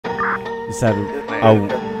You said a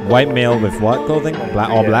white male with what clothing?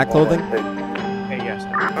 All black clothing? Yes.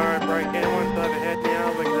 Alright, Bright, anyone still have a head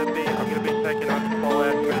now? I'm gonna be checking out the call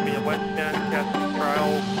out. It's gonna be a West End Casting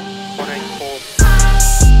Trial 184.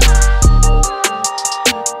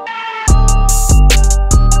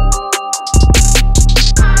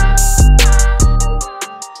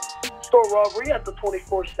 Store robbery at the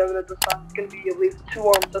 24/7 at this time. It's going to be at least 2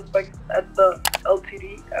 armed suspects at the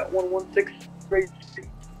LTD at 116 Great Street,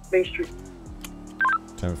 Main Street.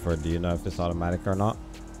 10-4, do you know if it's automatic or not?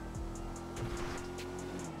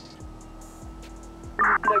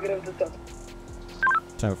 Negative to 7.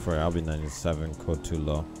 10-4, I'll be 97, code too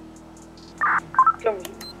low.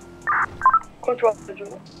 Control.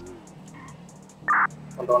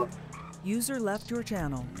 Hold on. User left your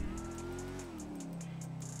channel.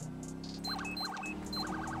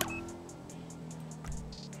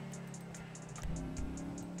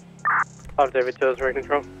 David Tills, Ray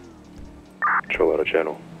Control. Control out of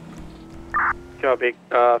channel. Copy.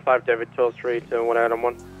 5 David Tills, 3 to 1 Adam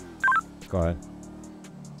 1. Go ahead.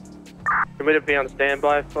 Permitted to be on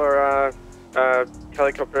standby for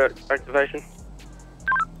helicopter activation.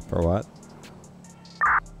 For what?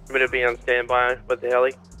 Permitted to be on standby with the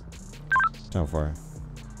heli. 10-4. Alright,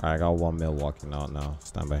 I got 1 male walking out now.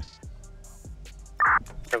 Stand by.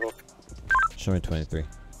 Careful. Show me 23.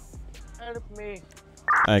 Help me.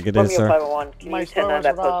 Alright, good day, sir. My store was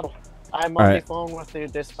robbed. I'm on the phone with the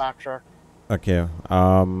dispatcher. Okay.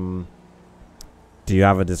 Do you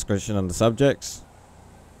have a description on the subjects?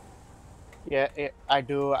 Yeah, I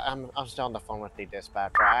do. I'm still on the phone with the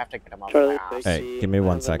dispatcher. I have to get him off my house. Hey, give me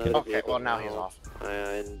 1 second. Okay, well now he's off.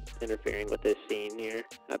 Interfering with this scene here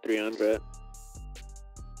at 300.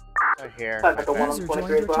 So here. User joined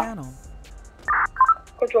your channel.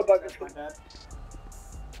 Control back this way.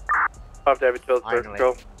 5 David Tills,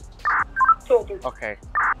 Control. Okay.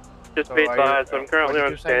 Just So be are you- advised, I'm currently what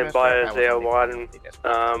on did you say, standby mister? as I was on the phone AL1, with the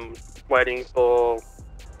dispatcher. waiting for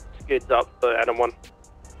skids up for Adam 1.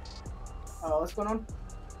 What's going on?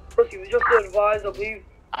 First, you was just advised, I believe.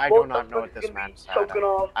 I do not know what this man said.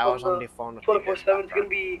 I was on the phone with the 24/7. It's dispatcher. going to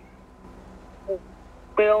be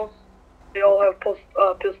males. They all have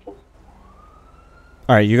pistols.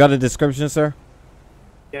 Alright, you got a description, sir?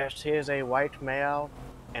 Yes, he is a white male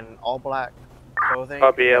in all black clothing.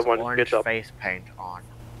 Copy, with everyone, orange get up. face paint on.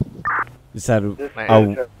 You said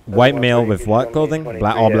a white male with what clothing?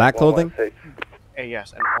 All black clothing?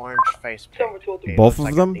 Yes, an orange face paint. He Both looks of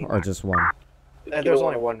like a them, demon. or just one? There was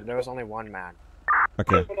only one. There was only one man.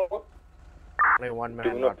 Okay. Only one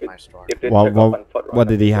man at my store. Well, what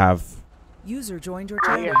did he have? User joined your He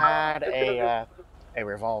channel. had a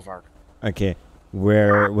revolver. Okay.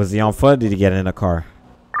 Where was he on foot? Did he get in a car?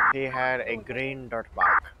 He had a green dirt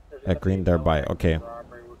bike. A green dirt bike. Okay.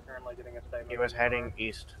 He was heading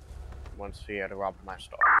east once he had robbed my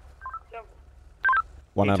store.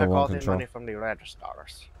 1 He out of took 1 all the control. money from the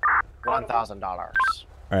registers. $1,000.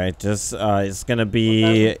 Alright, just it's gonna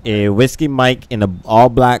be a whiskey Mike in all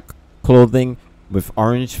black clothing with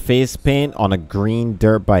orange face paint on a green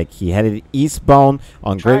dirt bike. He headed eastbound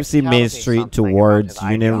on Grapeseed Main Street towards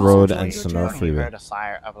Union Road and Sonora He Freeway. heard a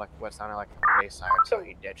siren of like what sounded like a police siren, so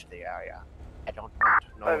he ditched the area. I don't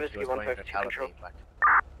know if he was going to tell me, but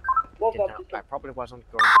I probably wasn't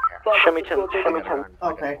going to care. Show me 10. Show me 10.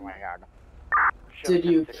 Okay. Did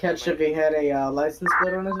you catch if he had a license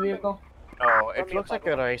plate on his vehicle? No, it looks like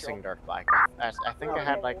a racing dirt bike. I think it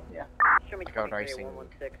had like a racing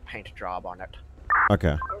paint job on it.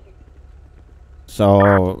 Okay.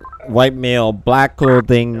 So white male, black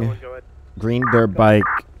clothing, green dirt bike,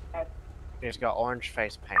 He's got orange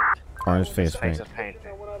face paint. orange face His paint. is painted.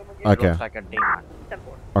 Okay. Looks like a demon.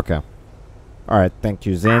 Okay. Alright, thank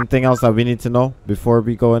you. Is there anything else that we need to know before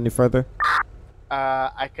we go any further?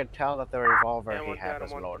 I could tell that the revolver he had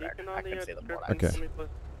was loaded. I can see the bullets. Okay.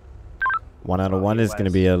 1 out of 1 is going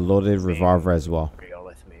to be a loaded revolver as well. Real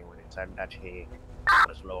with me when he said that he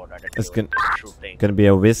was loaded. It's going to be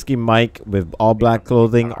a whiskey Mike with all black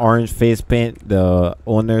clothing, orange face paint. The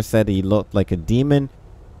owner said he looked like a demon.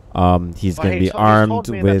 He's going to be armed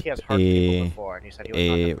with a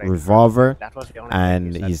revolver,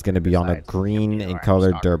 and he's going to be on a green and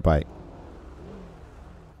colored dirt bike.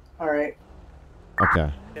 Alright.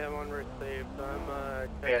 Okay.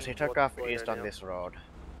 Yes, he took off east on this road.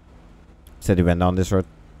 Said he went down this road?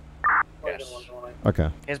 Yes. Okay.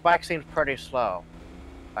 His bike seemed pretty slow.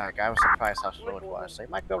 Like, I was surprised how slow it was. So you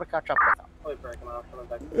might be able to catch up with him.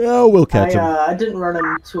 Yeah, we'll catch him. I didn't run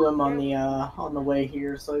into him on the way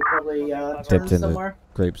here, so he probably Dipped turned in somewhere.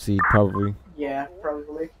 the grapeseed, probably. Yeah,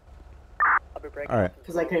 probably. Alright.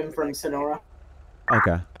 Because I came from Sonora.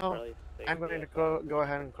 Okay. Oh, I'm going to go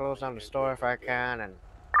ahead and close down the store if I can, and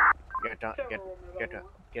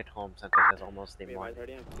get home since it is almost the morning.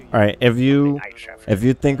 All right, if you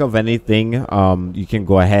think of anything, you can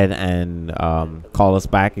go ahead and call us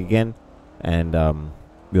back again, and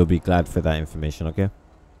we'll be glad for that information. Okay.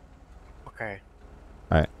 Okay.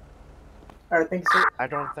 All right. All right, thanks, sir. I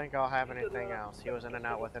don't think I'll have anything else. He was in and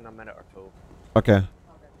out within a minute or two. Okay.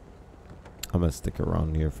 I'm gonna stick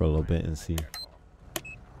around here for a little bit and see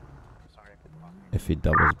if he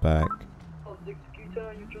doubles back.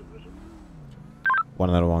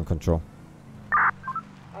 191 control.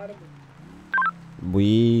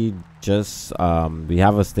 We just we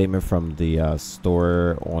have a statement from the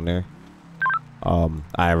store owner.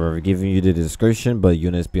 I've given you the description, but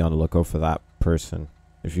units be on the lookout for that person.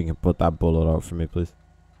 If you can put that bullet out for me, please.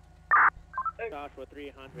 Joshua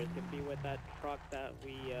 300 can be with that truck that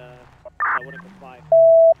we wouldn't comply.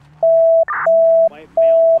 White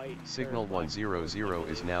male, white. Signal 100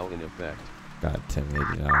 is now in effect. Got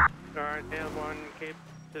 1080 now. Alright, M1, keep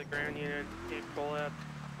to the ground unit, keep pull out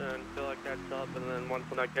until I catch up, and then once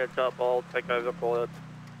when I catch up, I'll take over pull out.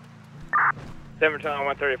 710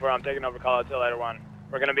 134, I'm taking over call out till later one.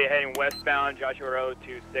 We're going to be heading westbound Joshua Road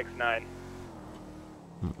 269.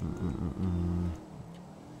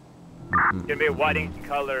 It's going to be a whiting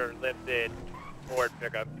color lifted Ford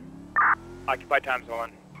pickup. Occupied times 1.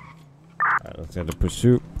 Alright, let's get the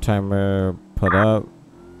pursuit timer put up.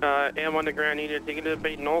 M1 the ground unit, taking to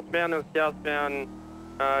be northbound and southbound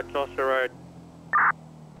Joshua Road.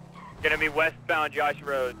 Going to be westbound Joshua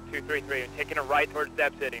Road 233, taking a right towards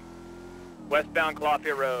Step City. Westbound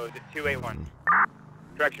Calafia Road 281.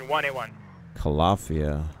 Direction 181.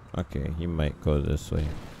 Calafia. Okay, he might go this way.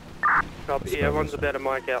 Copy, everyone's about a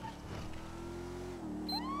mic out.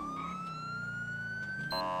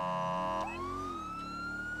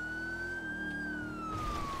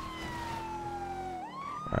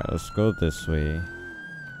 Alright, let's go this way.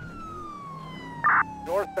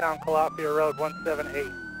 Northbound Calafia Road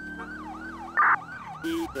 178.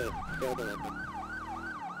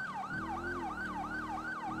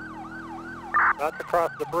 About to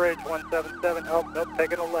cross the bridge 177. Oh, nope,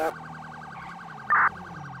 taking a left.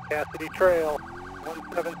 Cassidy Trail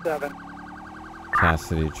 177.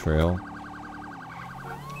 Cassidy Trail.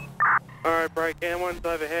 Alright, break M1's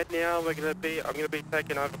overhead now. I'm gonna be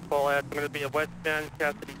taking over call out. I'm gonna be a westbound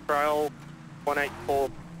Cassidy Trail 184.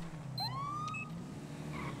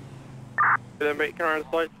 Gonna be current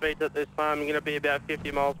slow speeds at this time. I'm gonna be about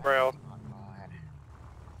 50 miles per hour.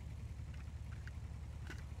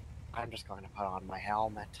 I'm just going to put on my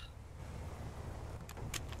helmet.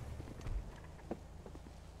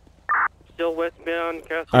 Still westbound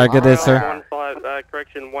Cassidy. Alright, good day, sir. 15,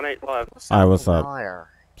 correction 185. Alright, what's up?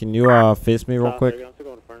 Can you face me real quick? They're going to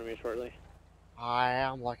go in front of me shortly. I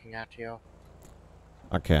am looking at you.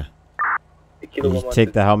 Okay. Can you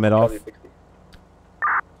take the helmet off?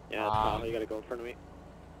 Yeah, it's fine. You got to go in front of me.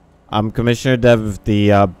 I'm Commissioner Dev,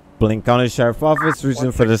 the Blaine County Sheriff Office.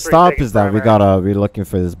 Reason for the stop is that we're looking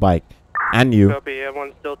for this bike. And you. Copy,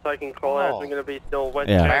 everyone's still taking call out. We're gonna be still west.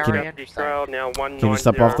 Yeah. Trail now 190. Can you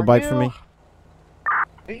step off the bike for me?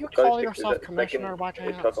 Do you call yourself Commissioner by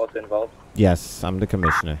chance? Yes, I'm the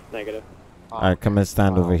Commissioner. Negative. Alright, come and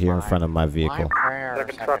stand over here in front of my vehicle.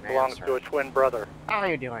 Second truck belongs to a twin brother. How are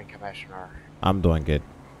you doing, Commissioner? I'm doing good.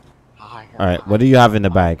 Alright, what do you have in the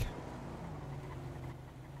bag?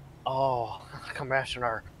 Oh,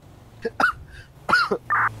 Commissioner.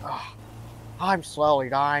 I'm slowly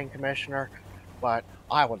dying, Commissioner, but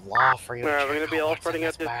I would love for you to we're going to be off-roading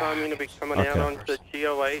at this time. We're going to be coming out onto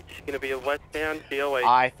GOH. Going to be a westbound GOH.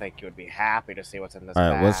 I think you would be happy to see what's in this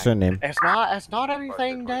Alright, bag. what's your name? It's not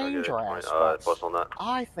anything dangerous, but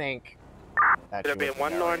I think that going to be a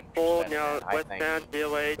 194 now, westbound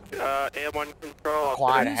GOH, Air 1 control.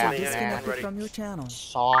 Quite User happy, disconnected from your channel.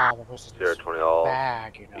 Saw what was in this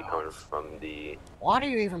bag, you know. Coming from the What are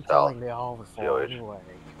you even pulling me over for anyway?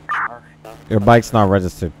 Your bike's not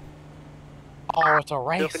registered. Oh, it's a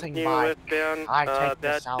racing bike. I take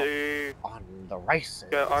this out on the races.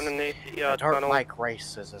 Underneath the dirt bike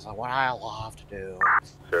races is what I love to do.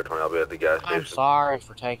 Sierra 20, I'll be at the gas station. I'm sorry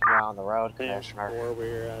for taking you on the road, Commissioner. Where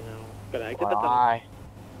we're at now. Gonna exit But I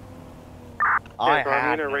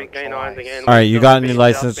had no choice. Alright, you got any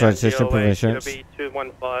license, registration, permissions? I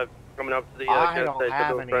don't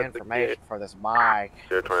have any information for this bike.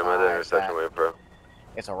 Sierra 20, I'm at the intersection with Pro.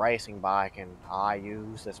 It's a racing bike, and I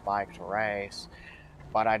use this bike to race.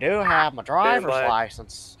 But I do have my driver's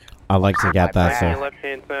license. I'd like to get that, sir.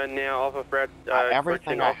 Left-hand turn now off of Red.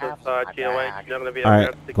 Everything I have is in my bag.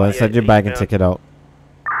 Alright, go inside your bag and take it out.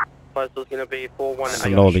 Postal's gonna be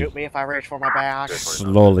 418. Slowly. Shoot me if I reach for my bag.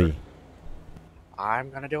 Slowly.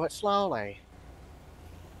 I'm gonna do it slowly.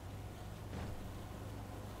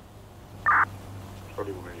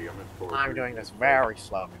 I'm doing this very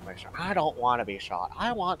slow, Commissioner. I don't want to be shot.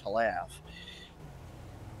 I want to live.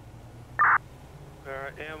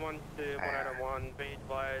 AM1 to 101, be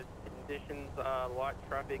advised, conditions are light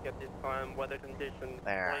traffic at this time, weather conditions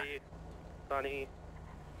clear, sunny,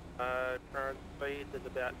 current speed is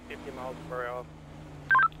about 50 miles per hour.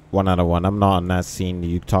 101, I'm not on that scene.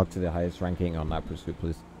 You talk to the highest ranking on that pursuit,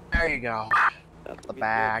 please. There you go. That's the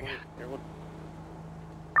bag.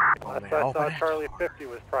 Charlie 50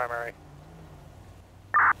 was primary.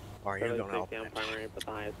 Or you're going to open down primary, but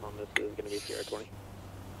the highest on this is going to be Sierra 20.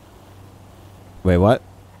 Wait, what?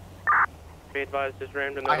 Be advised, just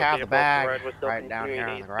rammed I have the bag right down here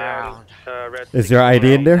on the ground. Is your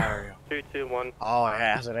ID in there? 221. Oh,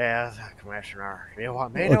 yes, it is, Commissioner. Do you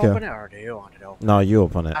want me to open it, or do you want to open it? No, you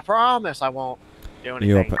open it. I promise I won't do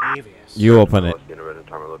anything devious. You open it.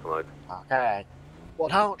 Okay. Well,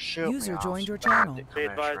 don't shoot User me joined your channel. Be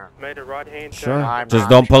advised, made a right-hand Sure. turn. Just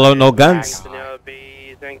don't pull out no guns. Now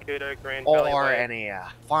be Zancudo, Grand Or Alleyway. any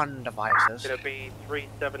fun devices. It'll be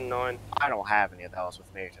 379. I don't have any of those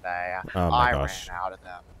with me today. Oh my I gosh. ran out of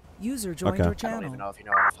them. User joined Okay. your I don't even channel. know if you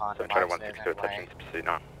know what a fun device is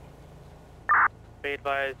anyway. Be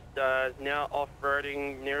advised, now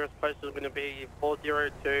off-roading. Nearest post is going to be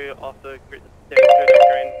 402 off the Zancudo,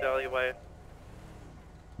 Grand Alleyway.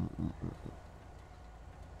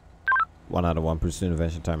 1 out of 1. Pursuit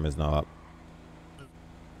intervention timer is now up.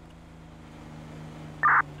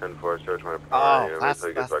 10-4, search my Oh, that's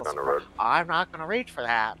back on the road. I'm not gonna reach for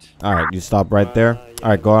that. All right, you stop right there. All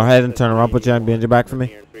right, go ahead and turn around. Put your hand behind your back for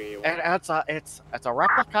me. And it's a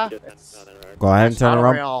replica. Go ahead and turn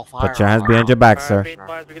around. Put your hands behind your back, sir.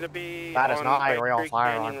 That is not a real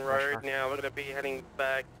firearm. Now we're going to be heading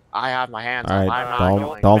back. I have my hands All up. right, I'm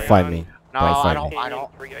not don't fight me. No, Don't I fight don't. me.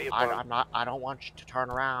 I don't want you to turn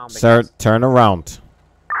around. Sir, turn around.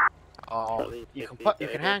 Oh, you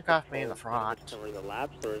can handcuff me in the front.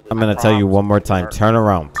 I'm gonna tell you one more time. Turn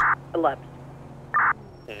around.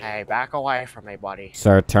 Hey, back away from me, buddy.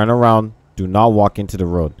 Sir, turn around. Do not walk into the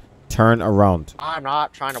road. Turn around. I'm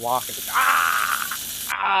not trying to walk into.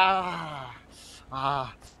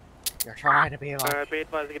 You're trying to be like a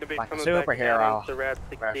superhero.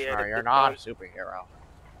 Commissioner, you're not a superhero.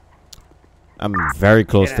 I'm very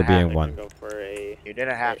close to being one. You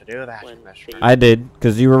didn't have to do that, Commissioner. I did,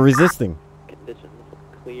 because you were resisting.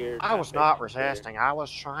 I was not resisting. I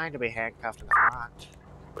was trying to be handcuffed in the front.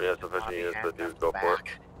 We have sufficient units to do go for it.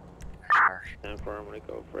 Commissioner. I'm going to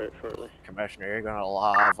go for it shortly. Commissioner, you're going to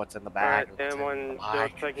love what's in the bag. Alright, M1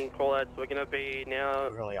 still taking call-outs. We're going to be now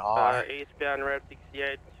You really are. eastbound Route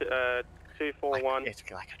 68, 241. It's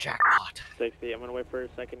like a jackpot. 60, I'm going to wait for a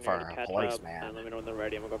second For here to a catch policeman. up. And let me know when they're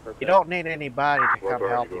ready. I'm going to go for a You pit. don't need anybody to come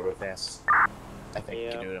help you with this. I think you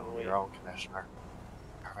can do it on your own, Commissioner.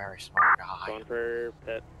 You're a very smart guy. Going for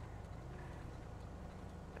pit.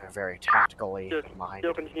 You're a very tactically minded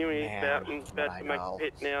Still continuing man, about to make a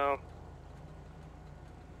pit now.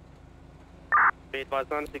 Be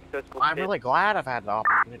advised, unsuccessful I'm pit. really glad I've had the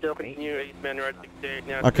opportunity Still to meet continue eastbound Route 68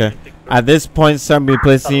 now. Okay. At this point, sir, we'll be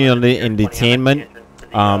placing you in detainment,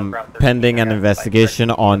 pending an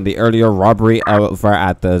investigation on the earlier robbery over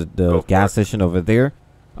at the gas station over there.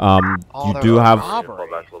 You do have.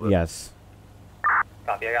 Yes.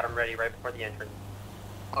 Copy, I got them ready right before the entrance.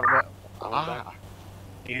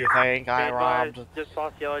 Do you think I robbed Just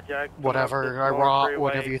lost Yellow Jack. whatever I robbed?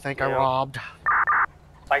 Whatever you think I robbed?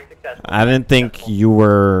 I didn't think you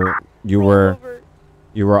were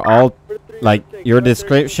all like your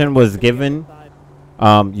description was given.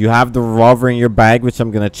 You have the revolver in your bag, which I'm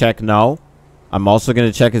gonna check now. I'm also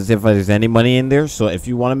gonna check as if there's any money in there. So if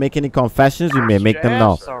you want to make any confessions, you may make them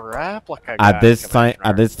now. At this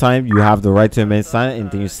time, you have the right to remain silent.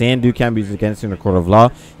 Anything you say and do can be used against you in a court of law.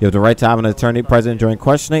 You have the right to have an attorney present during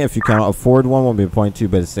questioning. If you cannot afford one, will be appointed to you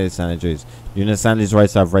by the state of San Andreas. You understand these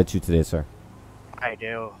rights I have read to you today, sir? I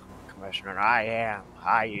do, Commissioner.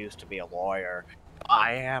 I used to be a lawyer.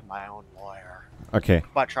 I am my own lawyer. Okay.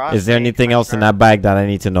 But trust Is there me, anything else in that bag that I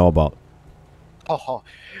need to know about? Oh,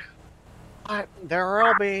 there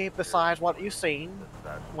will be, besides what you've seen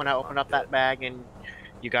when I opened up that bag and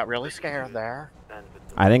you got really scared there.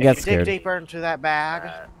 I didn't get If you scared. dig deeper into that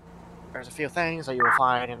bag, there's a few things that you will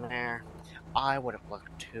find in there. I wouldn't look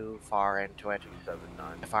too far into it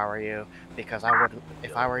if I were you, because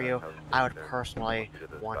if I were you, I would personally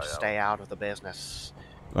want to stay out of the business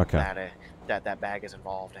Okay. that bag is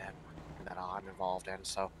involved in, that I'm involved in.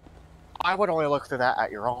 So I would only look through that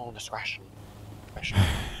at your own discretion.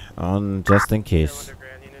 Just in case.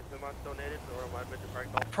 donated, or am I meant to break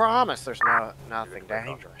I promise there's nothing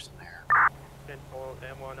dangerous in there. 10-4,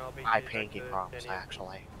 M1, LBG, I pinky promise,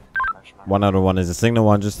 actually. 1 out of 1. Is the signal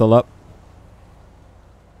one just still up?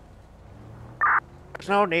 There's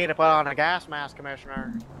no need to put on a gas mask,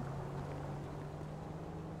 Commissioner.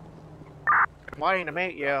 I'm waiting to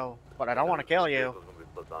meet you, but I don't want to kill you.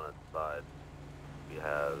 On its side.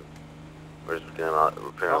 We're just gonna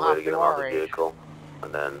prepare a way to get him out of the vehicle,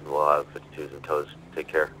 and then we'll have 52s and tows take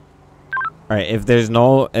care. All right. If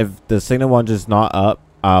the signal one just not up,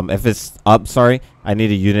 if it's up, sorry, I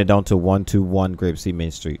need a unit down to 121 Grape Seed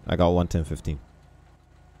Main Street. I got 11015.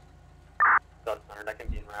 That can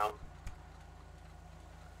be in round.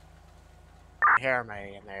 Hear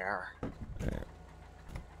me in there.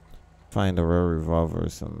 Find a rare revolver,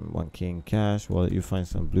 some 1K in cash. Well, you find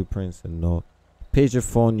some blueprints and no. Page your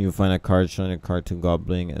phone. You find a card showing a cartoon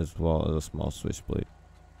goblin as well as a small switchblade.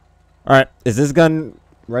 All right. Is this gun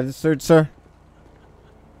registered, sir?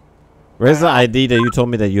 Where's the ID that you told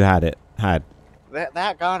me that you had?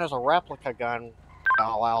 That gun is a replica gun.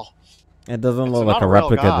 Oh, well. It doesn't look like a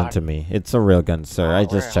replica gun to me. It's a real gun, sir. I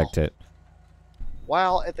just checked it.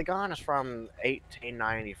 Well, the gun is from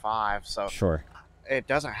 1895, so sure. It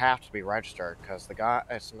doesn't have to be registered because the gun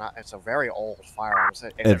it's a very old firearm.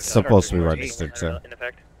 It's supposed to be registered, sir. In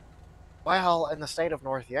effect. Well, in the state of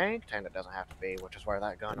North Yankton, it doesn't have to be, which is where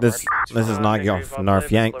that gun. This is not North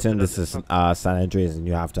Yankton. This is San Andreas, and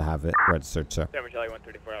you have to have it registered, sir.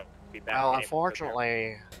 Well,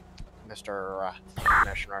 unfortunately, Mr.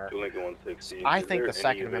 Commissioner, I think the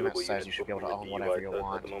Second Amendment says you should be able to own whatever you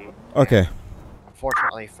want. Okay.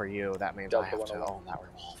 Unfortunately for you, that means I have to own that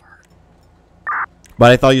revolver.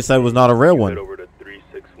 But I thought you said it was not a real one.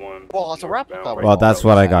 Well, it's a replica. Well, that's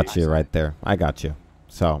what I got you right there. I got you.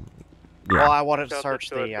 So, yeah. Well, I wanted to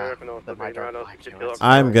search my dirt bike.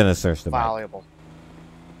 I'm gonna search the bike. Valuable.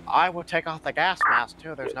 I would take off the gas mask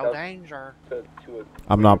too. There's no danger.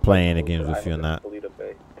 I'm not playing any games with you on that.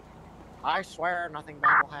 I swear nothing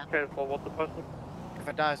bad will happen. What's the postal? If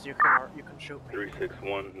it does, you can shoot me.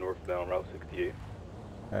 361 northbound Route 68.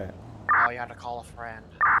 Alright. Oh, you had to call a friend.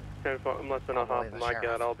 I'm less than a half. My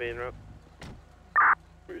God, I'll be en route.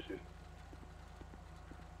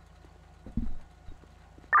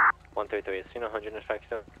 133, seen 100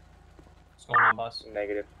 infection. What's going on, boss?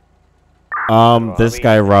 Negative. This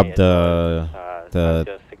guy robbed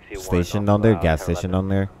the station down there, gas station down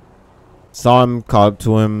there. Saw him, called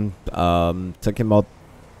to him, took him out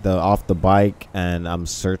off the bike, and I'm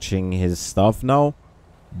searching his stuff now.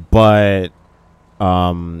 But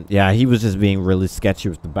yeah, he was just being really sketchy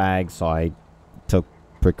with the bag, so I took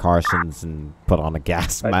precautions and put on a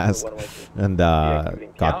gas mask and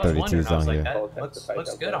got 32s on here. That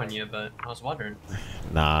looks good on you, but I was wondering.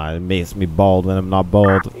 Nah, it makes me bald when I'm not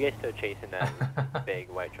bald. You guys still chasing that big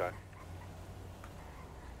white truck?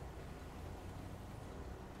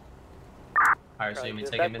 Alright, so you mean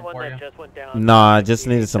take him in for you? Nah, I just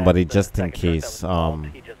needed somebody just in case. Oh,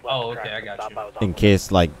 okay, I got you. In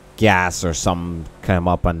case like gas or something came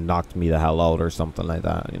up and knocked me the hell out or something like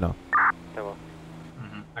that, you know.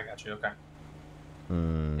 I got you. Okay.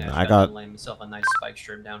 Yeah, I got lay myself a nice spike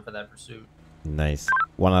strip down for that pursuit. Nice.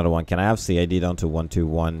 1 out of 1. Can I have CID down to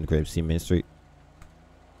 121 Grape Seed Main Street?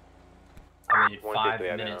 I waited 5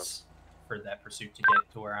 minutes for that pursuit to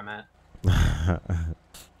get to where I'm at.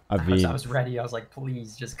 I mean, I was ready. I was like,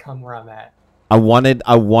 please, just come where I'm at. I wanted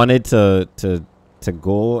to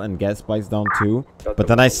go and get spikes down too, but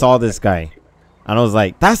then I saw this guy, and I was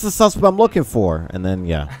like, "That's the suspect I'm looking for." And then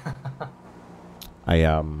yeah,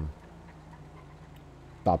 I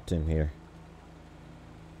stopped him here.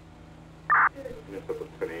 It's up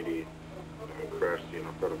at 1080. Crash scene.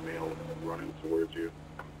 I've got a male running towards you.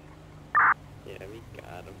 Yeah, we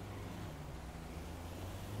got him.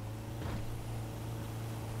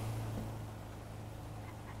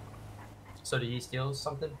 So did he steal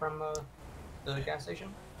something from the gas station?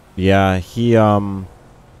 Yeah, he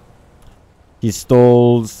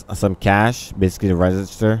stole some cash, basically the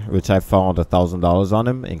register, which I found $1,000 on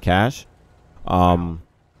him in cash.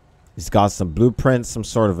 He's got some blueprints, some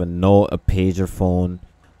sort of a note, a pager phone,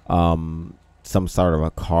 some sort of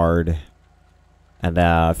a card, and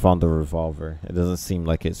I found the revolver. It doesn't seem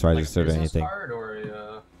like it's registered or anything. Like a business card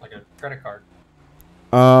or like a credit card?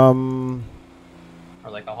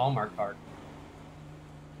 Or like a Hallmark card?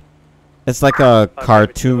 It's like a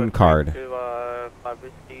cartoon card. Oh,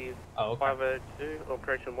 okay.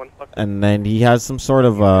 And then he has some sort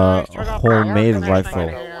of a homemade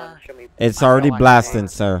rifle. It's already blasting,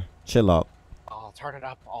 sir. Chill out. I'll turn it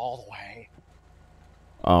up all the way.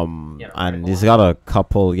 And he's got a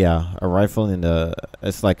couple, a rifle in the.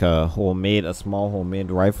 It's like a small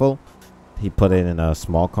homemade rifle he put it in a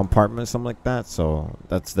small compartment, something like that. So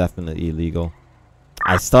that's definitely illegal.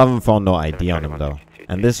 I still haven't found no ID on him though.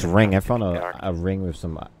 And this ring, I found a ring with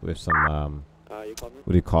some what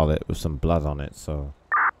do you call it? With some blood on it. So.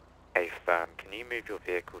 Hey, can you move your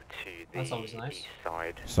vehicle to the east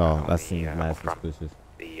side? So that seems nice and suspicious.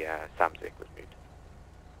 The Sam's vehicle was moved.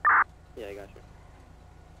 Yeah, I got you.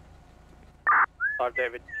 5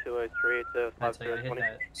 David 203 to 5020. I hit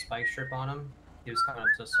that spike strip on him. He was coming up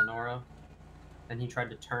to Sonora, and he tried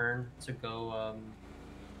to turn to go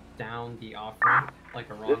down the off ramp, like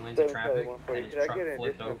a wrong lane of traffic, and his truck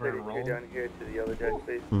flipped over and rolled. Down here to the other dead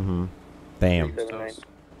space. Damn.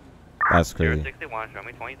 That's crazy. 61, show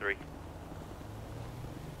me 23.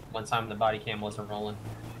 One time the body cam wasn't rolling.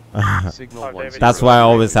 That's why I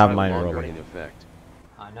always have mine rolling.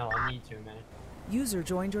 I know, I need to, man. User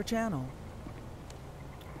joined your channel.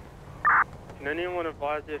 Can anyone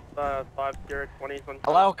advise if 5020 is on?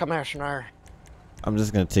 Hello, Commissioner. I'm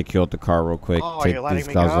just gonna take you out the car real quick. Oh, take you're letting these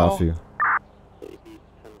me gloves go? off you.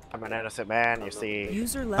 I'm an innocent man, you see.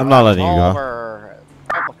 I'm not letting you go.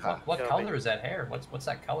 What color is that hair? What's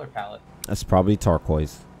that color palette? That's probably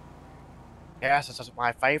turquoise. Yes, this is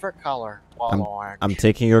my favorite color. Orange. I'm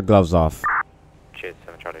taking your gloves off. Cheers,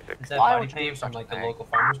 726. Is that Why body would you paint do from such like a the thing? local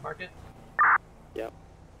farmers market? Yep.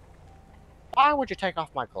 Why would you take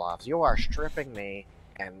off my gloves? You are stripping me,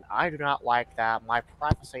 and I do not like that. My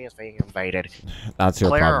privacy is being invaded. That's your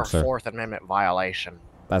problem, sir. Fourth Amendment violation.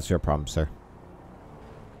 That's your problem, sir.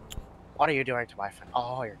 What are you doing to my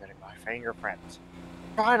Oh, you're getting my fingerprints.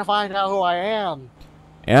 Trying to find out who I am.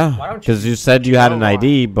 Yeah, because you said you had an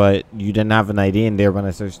ID, but you didn't have an ID, and they were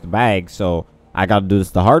gonna search the bag. So I got to do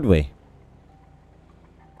this the hard way.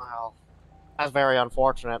 Well, that's very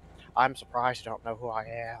unfortunate. I'm surprised you don't know who I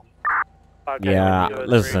am. Yeah,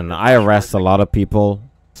 listen, I arrest a lot of people,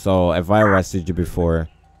 so if I arrested you before,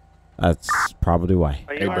 that's probably why.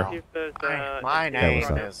 Hey, bro. My name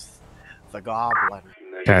is the Goblin.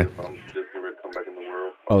 Okay.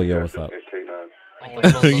 Oh, yo, what's up?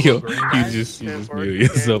 Yo, you just muted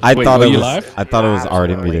yourself. I Wait, thought it you was. live? I thought it was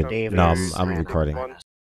already muted. No, I'm recording.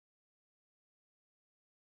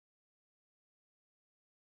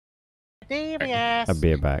 Devious. I'll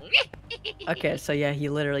be back. Okay, so yeah, he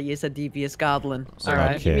literally is a devious goblin. So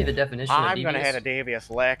Alright. give me the definition of I'm devious. gonna hit a devious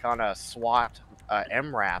lick on a SWAT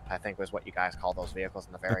MRAP, I think was what you guys call those vehicles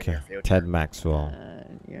in the very Okay, near future. Ted Maxwell.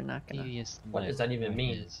 You're not gonna. What does that even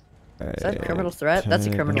mean? Is that a criminal threat? That's a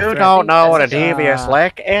criminal You threat. don't know what a devious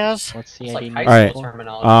lick is? What's the ID?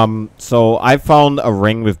 All right. So I found a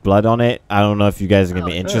ring with blood on it. I don't know if you guys are gonna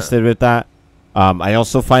be interested with that. I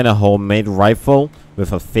also find a homemade rifle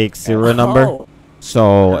with a fake serial number.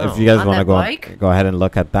 So if you guys want to go ahead and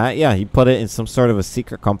look at that, yeah, he put it in some sort of a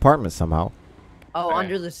secret compartment somehow. Oh,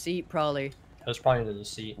 under the seat, probably. It was probably under the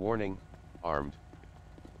seat. Warning, armed.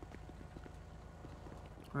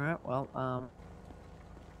 Alright, well, All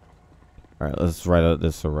right, let's write out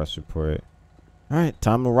this arrest report. All right,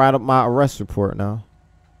 time to write up my arrest report now.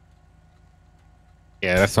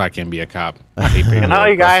 Yeah, that's why I can't be a cop. You know,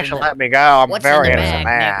 you guys should let me go. I'm very innocent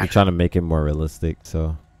man. You're trying to make it more realistic,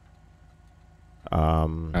 so. I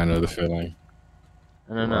know the feeling.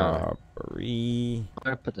 I don't know. Robbery. I'm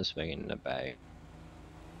gonna put this thing in the bag.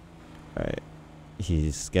 All right,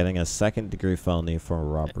 he's getting a 2nd-degree felony for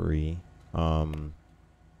robbery.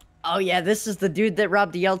 oh yeah, this is the dude that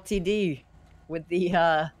robbed the LTD with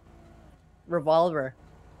the revolver.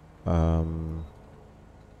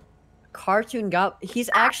 Cartoon he's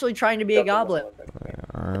actually trying to be a goblin.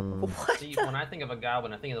 See, when I think of a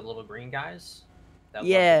goblin, I think of the little green guys. That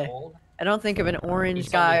Yeah, love the gold. I don't think of an orange He's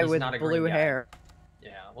guy he's with not a green blue guy. hair.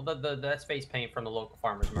 Yeah, well, that's face paint from the local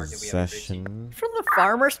farmer's market. Possession. From the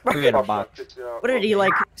farmer's market. What did he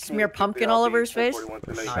like? Smear pumpkin all over his face?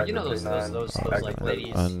 You know those like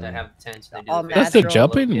ladies that have tents. They do Does the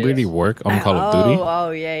jumping really work on Call of Duty?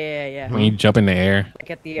 Oh yeah, yeah, yeah. When you jump in the air,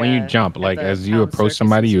 Like at the, when you jump, like as you approach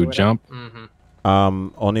somebody, you jump.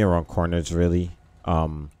 Only around corners, really.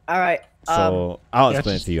 All right. So I'll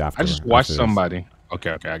explain it to you after. I just watched after this. somebody.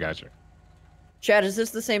 Okay, I got you. Chad, is this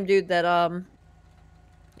the same dude that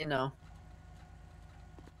you know,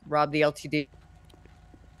 robbed the LTD?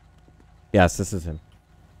 Yes, this is him.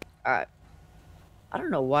 All right. I don't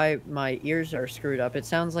know why my ears are screwed up. It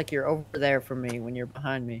sounds like you're over there from me when you're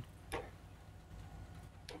behind me.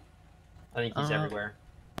 I think he's everywhere.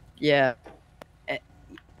 Yeah.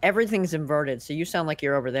 Everything's inverted, so you sound like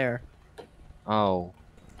you're over there. Oh.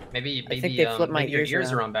 Maybe I think they flipped my maybe your ears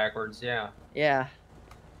ears are around. on backwards. Yeah. Yeah.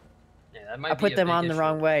 Yeah, that might I be put a them big on the issue.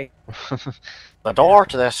 wrong way. The door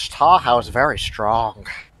to this tall house is very strong.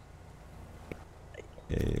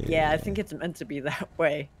 Yeah, I think it's meant to be that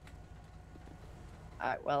way.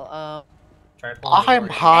 Alright, well, I'm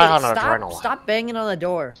high on adrenaline. Stop banging on the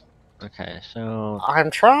door. Okay, so I'm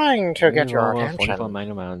trying to get your roll a attention. 44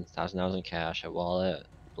 magnum rounds, $1,000 in cash, a wallet,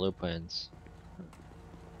 blueprints,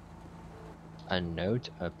 a note,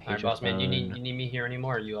 a page. Alright, boss man, you need me here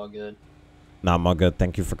anymore? Or are you all good? No, I'm all good.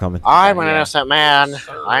 Thank you for coming. I'm an innocent man.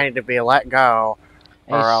 I need to be let go,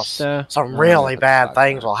 or else some really bad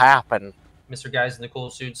things will happen. Mr. Guys in the cool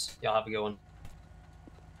suits, y'all have a good one.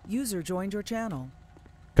 User joined your channel.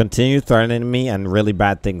 Continue threatening me, and really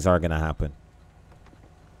bad things are gonna happen.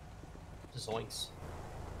 Zoinks.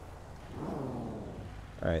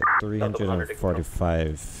 Alright,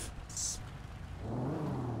 345.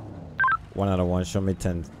 1 out of 1. Show me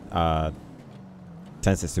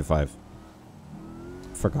 1065.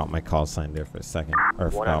 Forgot my call sign there for a second. Or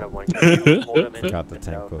 1 out of 1. Forgot the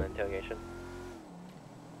 10 code.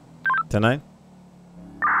 Tonight?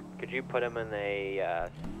 Could you put him in a,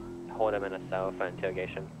 hold him in a cell for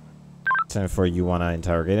interrogation? 10-4, you wanna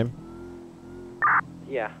interrogate him?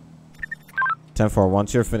 Yeah. 10-4,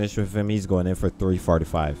 once you're finished with him, he's going in for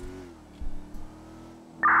 345.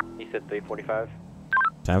 He said 345?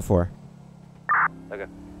 10-4. Okay.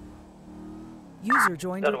 User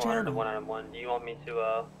joined your channel. 1 out of 1. Do you want me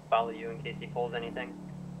to follow you in case he pulls anything?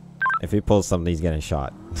 If he pulls something, he's getting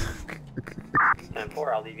shot.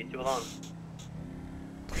 10-4, I'll leave you two alone.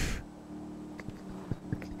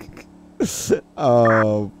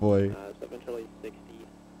 Oh boy. It's eventually 60.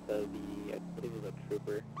 So I believe it was a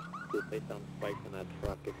trooper who placed down spikes in that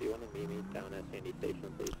truck. If you want to meet me down at Sandy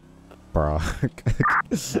Station, please. Bro.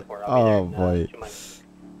 Oh boy.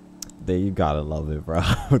 You gotta love it, bro.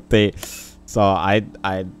 So I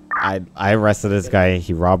arrested this guy.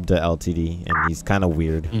 He robbed the LTD, and he's kind of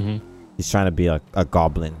weird. He's trying to be a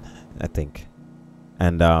goblin, I think.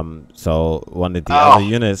 And so one of the other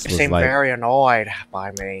units was seemed like very annoyed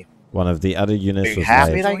by me. One of the other units was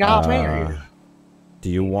happy like, they got me? do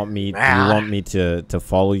you want me to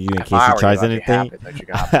follow you in case he tries anything?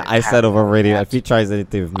 I said over radio, if he tries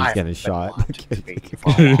anything with me, he's getting shot.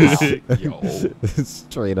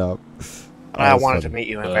 Straight up. I wanted to meet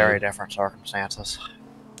you in very different circumstances.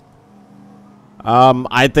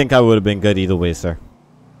 I think I would have been good either way, sir.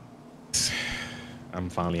 I'm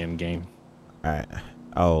finally in game. Alright.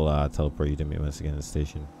 I'll teleport you to meet once again at the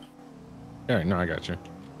station. Alright, no, I got you.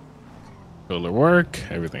 Will it work?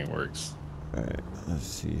 Everything works. Alright, let's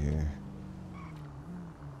see here.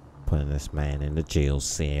 Putting this man in the jail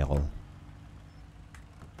cell.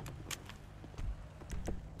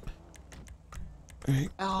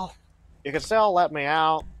 Well, you can still let me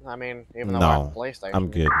out. I mean, even though I'm at the police station,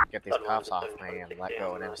 I'm good. Get these cuffs off me and let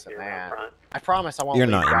go an innocent man. I promise I won't You're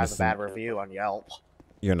leave not you guys innocent. a bad review on Yelp.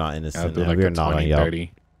 You're not innocent. Like We're not on Yelp.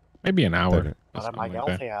 30. Maybe an hour. What am I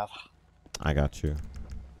guilty of? I got you.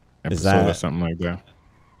 Is that or something like that?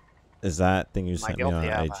 Is that thing you sent me on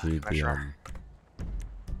IG?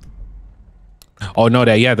 Oh no,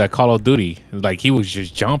 that Call of Duty. Like he was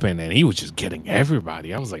just jumping and he was just getting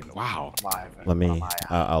everybody. I was like, wow. Let me.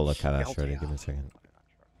 I'll look at that shortly. Give me a second.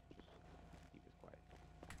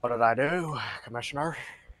 What did I do, Commissioner?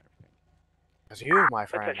 Because you, my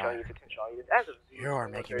friend, you are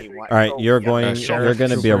making me want. All right, you're going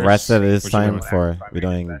to be arrested this time for we're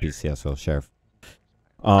doing BCSO, Sheriff.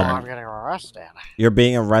 I'm getting arrested. You're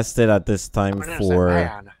being arrested at this time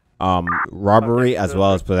for robbery as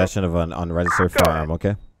well as possession of an unregistered firearm.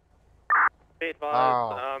 Okay.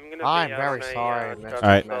 I'm very sorry,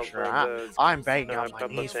 Mr. Commissioner. I'm begging on my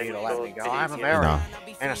knees for you to let me go. I'm a very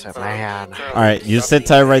innocent man. All right, you sit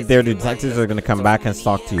tight right there. The detectives are going to come back and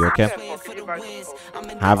talk to you. Okay.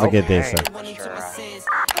 Have a good day, sir.